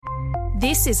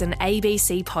This is an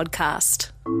ABC podcast.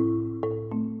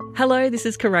 Hello, this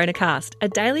is CoronaCast, a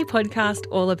daily podcast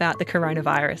all about the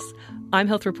coronavirus. I'm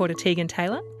health reporter Tegan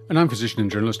Taylor. And I'm physician and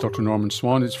journalist Dr. Norman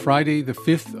Swan. It's Friday, the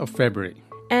 5th of February.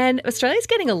 And Australia's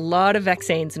getting a lot of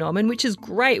vaccines, Norman, which is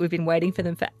great. We've been waiting for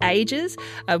them for ages.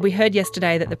 We heard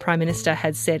yesterday that the Prime Minister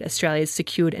had said Australia's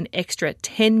secured an extra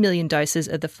 10 million doses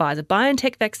of the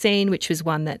Pfizer-BioNTech vaccine, which was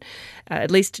one that,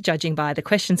 at least judging by the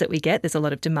questions that we get, there's a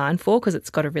lot of demand for because it's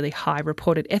got a really high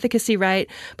reported efficacy rate.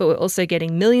 But we're also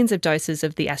getting millions of doses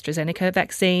of the AstraZeneca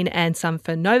vaccine and some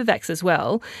for Novavax as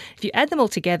well. If you add them all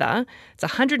together, it's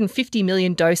 150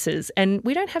 million doses, and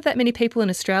we don't have that many people in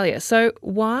Australia. So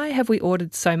why have we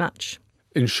ordered so much?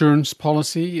 Insurance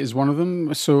policy is one of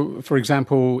them. So, for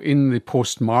example, in the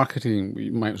post-marketing,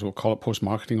 we might as well call it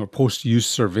post-marketing or post-use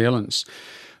surveillance,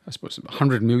 I suppose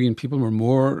 100 million people or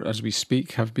more as we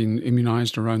speak have been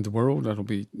immunised around the world.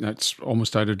 That's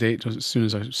almost out of date as soon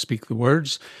as I speak the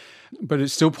words. But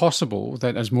it's still possible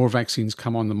that as more vaccines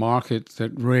come on the market,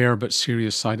 that rare but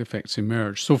serious side effects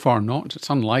emerge. So far not. It's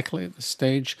unlikely at this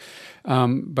stage.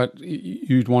 But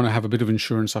you'd want to have a bit of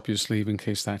insurance up your sleeve in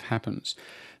case that happens.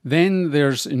 Then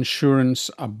there's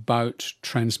insurance about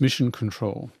transmission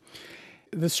control.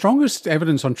 The strongest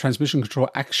evidence on transmission control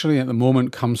actually at the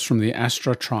moment comes from the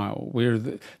Astra trial, where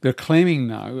they're claiming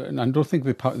now, and I don't think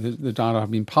the data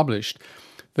have been published,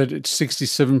 that it's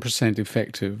 67%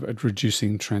 effective at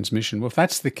reducing transmission. Well, if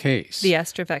that's the case... The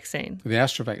Astra vaccine. The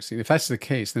Astra vaccine. If that's the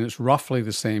case, then it's roughly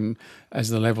the same as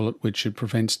the level at which it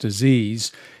prevents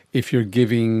disease if you're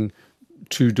giving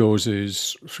 2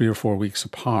 doses 3 or 4 weeks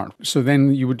apart. So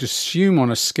then you would assume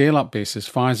on a scale-up basis,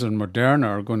 Pfizer and Moderna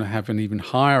are going to have an even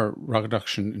higher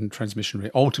reduction in transmission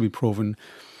rate, all to be proven.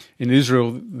 In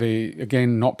Israel, they,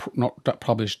 again, not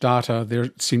published data,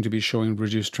 they seem to be showing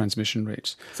reduced transmission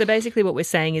rates. So basically what we're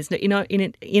saying is, that,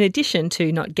 in addition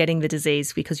to not getting the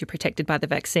disease because you're protected by the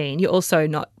vaccine, you're also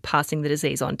not passing the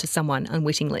disease on to someone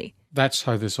unwittingly. That's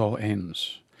how this all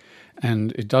ends.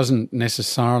 And it doesn't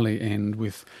necessarily end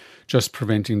with just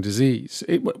preventing disease,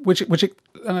 which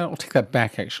and I'll take that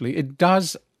back actually, it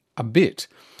does a bit,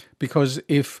 because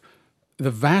if the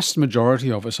vast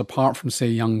majority of us, apart from, say,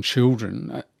 young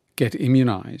children, get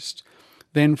immunised,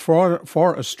 then for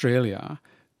Australia,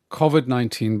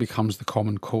 COVID-19 becomes the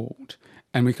common cold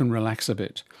and we can relax a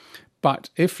bit. But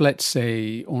if, let's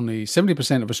say, only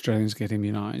 70% of Australians get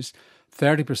immunised,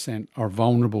 30% are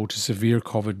vulnerable to severe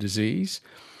COVID disease,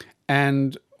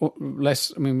 and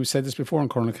less, we said this before on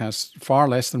CoronaCast, far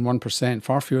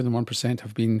fewer than 1%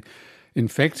 have been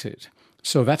infected.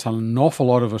 So that's an awful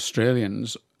lot of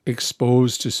Australians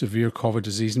exposed to severe COVID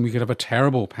disease, and we could have a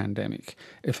terrible pandemic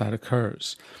if that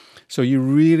occurs. So you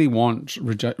really want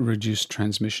reduced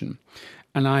transmission.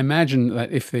 And I imagine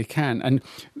that if they can, and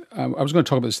I was going to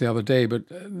talk about this the other day, but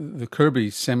the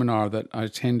Kirby seminar that I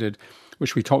attended,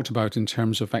 which we talked about in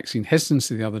terms of vaccine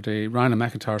hesitancy the other day, Ryan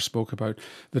McIntyre spoke about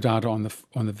the data on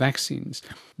the vaccines.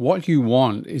 What you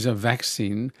want is a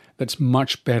vaccine that's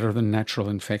much better than natural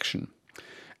infection.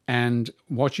 And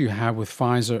what you have with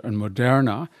Pfizer and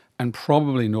Moderna, and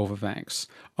probably Novavax,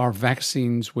 are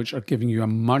vaccines which are giving you a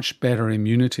much better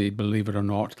immunity, believe it or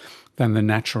not, than the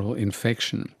natural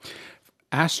infection.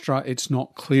 Astra, it's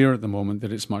not clear at the moment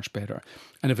that it's much better.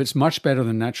 And if it's much better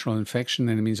than natural infection,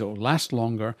 then it means it will last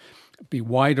longer, be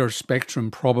wider spectrum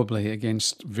probably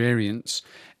against variants,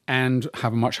 and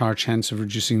have a much higher chance of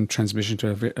reducing transmission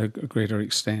to a greater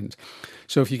extent.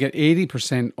 So if you get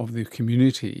 80% of the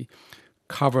community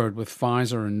covered with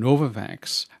Pfizer and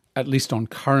Novavax, at least on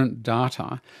current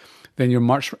data, then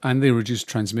and they reduce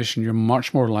transmission, you're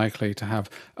much more likely to have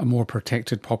a more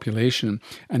protected population.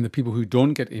 And the people who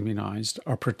don't get immunised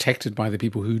are protected by the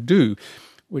people who do,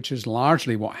 which is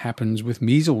largely what happens with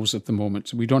measles at the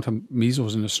moment. We don't have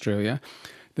measles in Australia.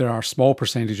 There are a small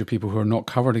percentage of people who are not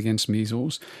covered against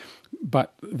measles,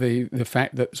 but the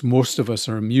fact that most of us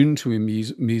are immune to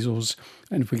measles,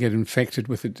 and if we get infected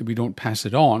with it, we don't pass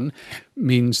it on,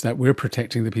 means that we're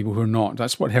protecting the people who are not.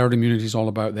 That's what herd immunity is all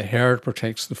about. The herd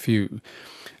protects the few.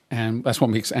 And that's what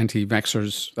makes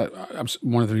anti-vaxxers,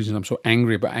 one of the reasons I'm so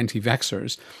angry about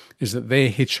anti-vaxxers, is that they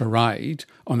hitch a ride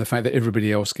on the fact that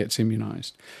everybody else gets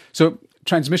immunised. So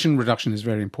transmission reduction is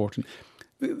very important.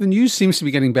 The news seems to be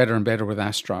getting better and better with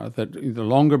Astra, that the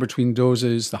longer between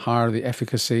doses, the higher the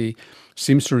efficacy,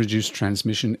 seems to reduce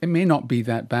transmission. It may not be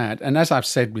that bad. And as I've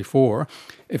said before,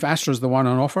 if Astra is the one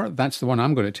on offer, that's the one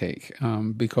I'm going to take,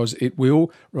 because it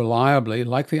will reliably,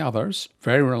 like the others,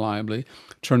 very reliably,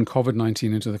 turn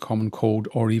COVID-19 into the common cold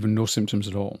or even no symptoms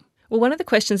at all. Well, one of the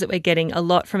questions that we're getting a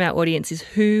lot from our audience is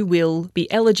who will be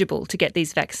eligible to get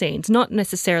these vaccines? Not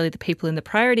necessarily the people in the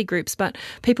priority groups, but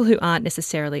people who aren't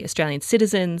necessarily Australian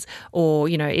citizens, or,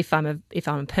 you know, if I'm a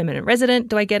permanent resident,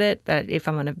 do I get it? If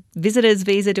I'm on a visitor's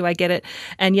visa, do I get it?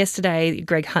 And yesterday,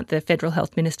 Greg Hunt, the Federal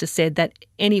Health Minister, said that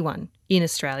anyone in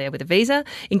Australia with a visa,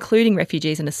 including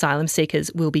refugees and asylum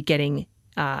seekers, will be getting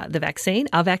our vaccine,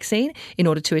 in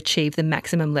order to achieve the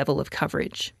maximum level of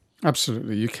coverage.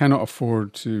 Absolutely. You cannot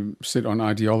afford to sit on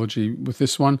ideology with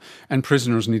this one, and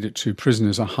prisoners need it too. Prison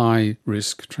is a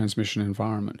high-risk transmission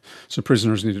environment, so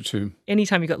prisoners need it too.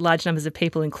 Anytime you've got large numbers of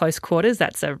people in close quarters,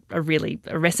 that's a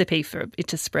recipe for it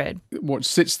to spread. What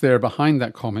sits there behind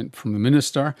that comment from the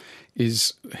Minister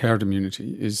is herd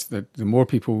immunity, is that the more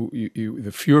people,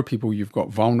 the fewer people you've got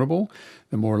vulnerable,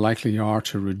 the more likely you are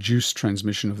to reduce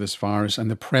transmission of this virus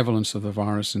and the prevalence of the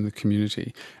virus in the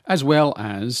community, as well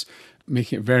as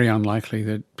making it very unlikely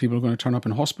that people are going to turn up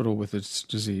in hospital with this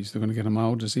disease. They're going to get a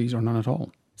mild disease or none at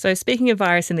all. So speaking of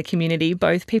virus in the community,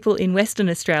 both people in Western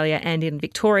Australia and in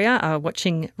Victoria are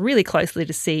watching really closely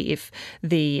to see if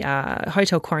the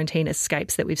hotel quarantine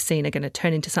escapes that we've seen are going to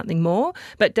turn into something more.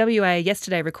 But WA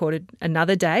yesterday recorded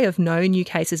another day of no new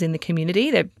cases in the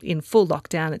community. They're in full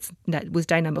lockdown. That was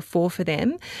day number 4 for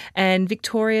them. And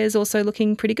Victoria is also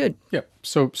looking pretty good. Yep.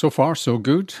 So far, so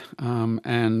good.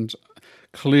 And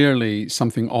clearly,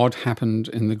 something odd happened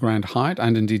in the Grand Hyatt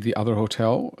and indeed the other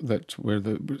hotel where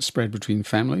the spread between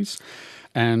families.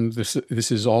 And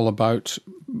this is all about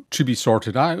to be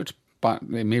sorted out, but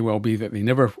it may well be that they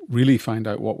never really find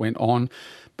out what went on,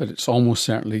 but it's almost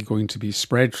certainly going to be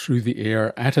spread through the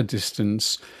air at a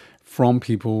distance from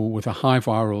people with a high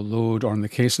viral load, or in the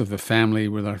case of the family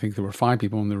where I think there were 5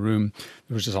 people in the room,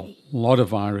 there was just a lot of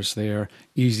virus there,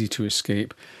 easy to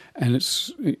escape. And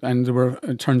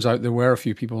it turns out there were a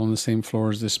few people on the same floor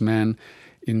as this man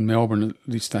in Melbourne. At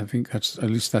least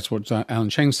that's what Alan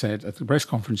Cheng said at the press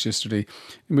conference yesterday.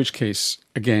 In which case,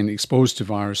 again, exposed to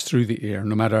virus through the air,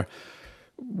 no matter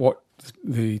what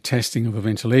the testing of the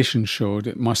ventilation showed,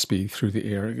 it must be through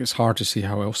the air. It's hard to see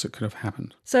how else it could have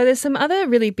happened. So there's some other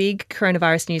really big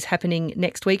coronavirus news happening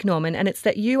next week, Norman, and it's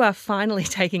that you are finally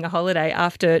taking a holiday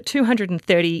after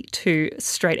 232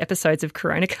 straight episodes of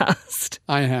Coronacast.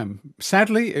 I am.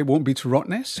 Sadly, it won't be to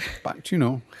Rottnest, but, you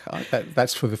know,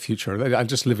 that's for the future. I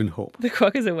just live in hope. The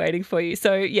quackers are waiting for you.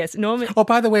 So, yes, Norman... Oh,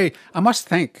 by the way, I must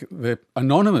thank the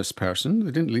anonymous person,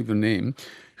 they didn't leave their name,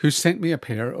 who sent me a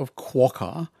pair of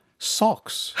quokka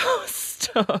socks. Oh,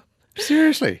 stop.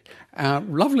 Seriously.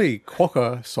 Lovely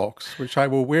quokka socks, which I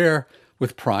will wear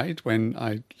with pride when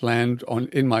I land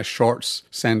in my shorts,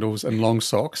 sandals and long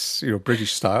socks,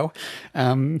 British style,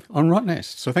 on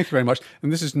Rottnest. So thank you very much.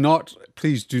 And this is not,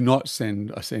 please do not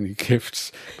send us any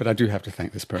gifts, but I do have to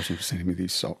thank this person for sending me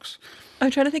these socks. I'm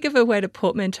trying to think of a way to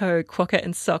portmanteau quokka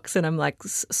and socks, and I'm like,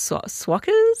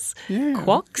 swackers? Yeah.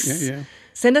 Quocks? Yeah.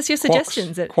 Send us your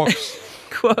suggestions. Quocks.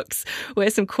 Quocks. Wear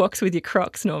some quocks with your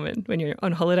Crocs, Norman, when you're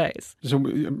on holidays. So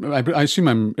I assume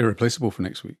I'm irreplaceable for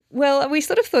next week. Well, we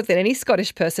sort of thought that any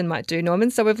Scottish person might do,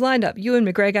 Norman. So we've lined up Ewan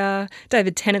McGregor,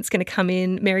 David Tennant's going to come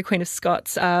in, Mary Queen of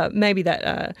Scots, maybe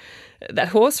that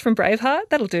horse from Braveheart.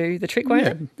 That'll do the trick, won't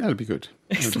it? Yeah, that'll be good.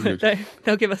 Excellent.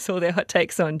 They'll give us all their hot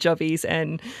takes on jobbies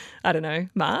and, I don't know,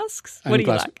 masks. What do you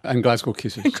like? And Glasgow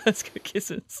kisses. Glasgow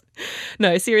kisses.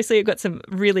 No, seriously, we've got some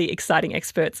really exciting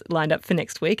experts lined up for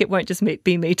next week. It won't just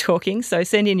be me talking. So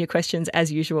send in your questions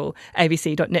as usual,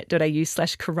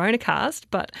 abc.net.au/coronacast.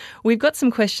 But we've got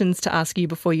some questions to ask you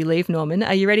before you leave, Norman.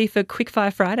 Are you ready for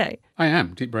Quickfire Friday? I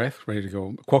am. Deep breath, ready to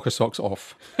go. Quokka socks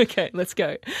off. Okay, let's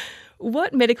go.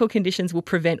 What medical conditions will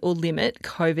prevent or limit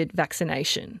COVID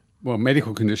vaccination? Well,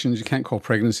 medical conditions, you can't call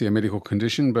pregnancy a medical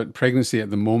condition, but pregnancy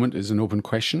at the moment is an open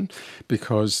question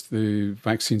because the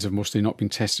vaccines have mostly not been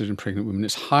tested in pregnant women.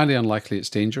 It's highly unlikely it's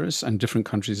dangerous, and different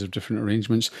countries have different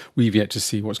arrangements. We've yet to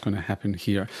see what's going to happen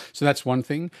here. So that's one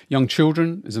thing. Young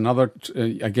children is another,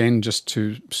 again, just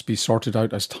to be sorted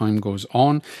out as time goes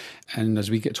on. And as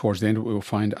we get towards the end of it, we'll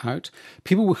find out.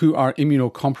 People who are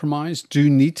immunocompromised do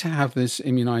need to have this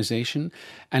immunization,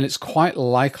 and it's quite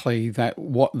likely that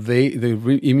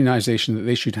the immunization that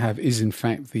they should have is in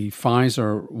fact the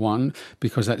Pfizer one,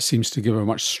 because that seems to give a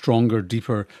much stronger,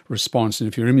 deeper response. And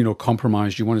if you're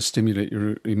immunocompromised, you want to stimulate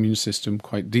your immune system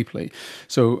quite deeply.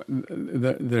 So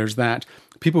there's that.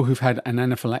 People who've had an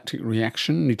anaphylactic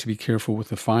reaction need to be careful with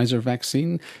the Pfizer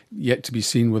vaccine. Yet to be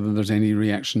seen whether there's any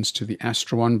reactions to the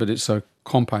Astra one, but it's a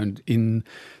compound in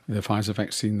the Pfizer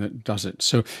vaccine that does it.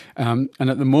 So, and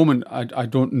at the moment, I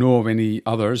don't know of any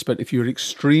others, but if you're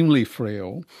extremely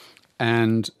frail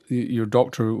and your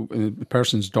doctor, the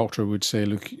person's doctor would say,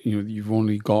 look, you've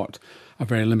only got a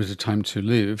very limited time to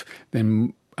live,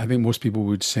 then I think most people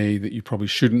would say that you probably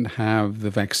shouldn't have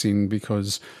the vaccine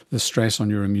because the stress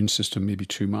on your immune system may be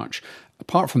too much.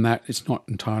 Apart from that, it's not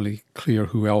entirely clear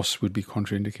who else would be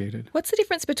contraindicated. What's the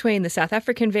difference between the South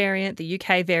African variant, the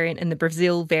UK variant and the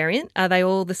Brazil variant? Are they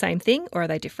all the same thing or are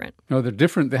they different? No, they're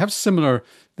different. They have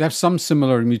some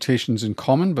similar mutations in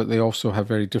common, but they also have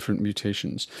very different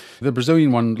mutations. The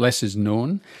Brazilian one, less is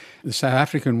known. The South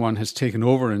African one has taken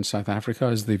over in South Africa,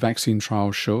 as the vaccine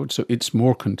trials showed, so it's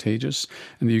more contagious.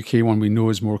 And the UK one we know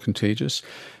is more contagious.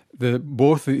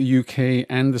 Both the UK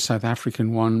and the South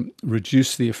African one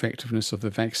reduce the effectiveness of the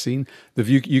vaccine. The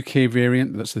UK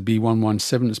variant, that's the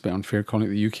B117, it's a bit unfair calling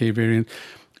it the UK variant,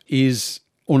 is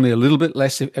only a little bit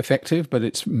less effective, but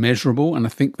it's measurable, and I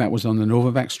think that was on the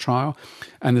Novavax trial.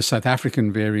 And the South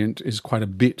African variant is quite a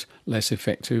bit less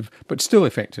effective, but still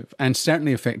effective, and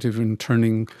certainly effective in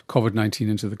turning COVID-19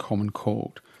 into the common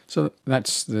cold. So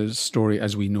that's the story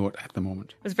as we know it at the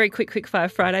moment. It was a very quick Fire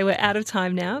Friday. We're out of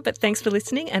time now, but thanks for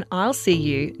listening, and I'll see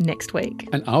you next week.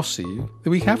 And I'll see you the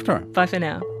week after. Bye for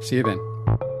now. See you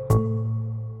then.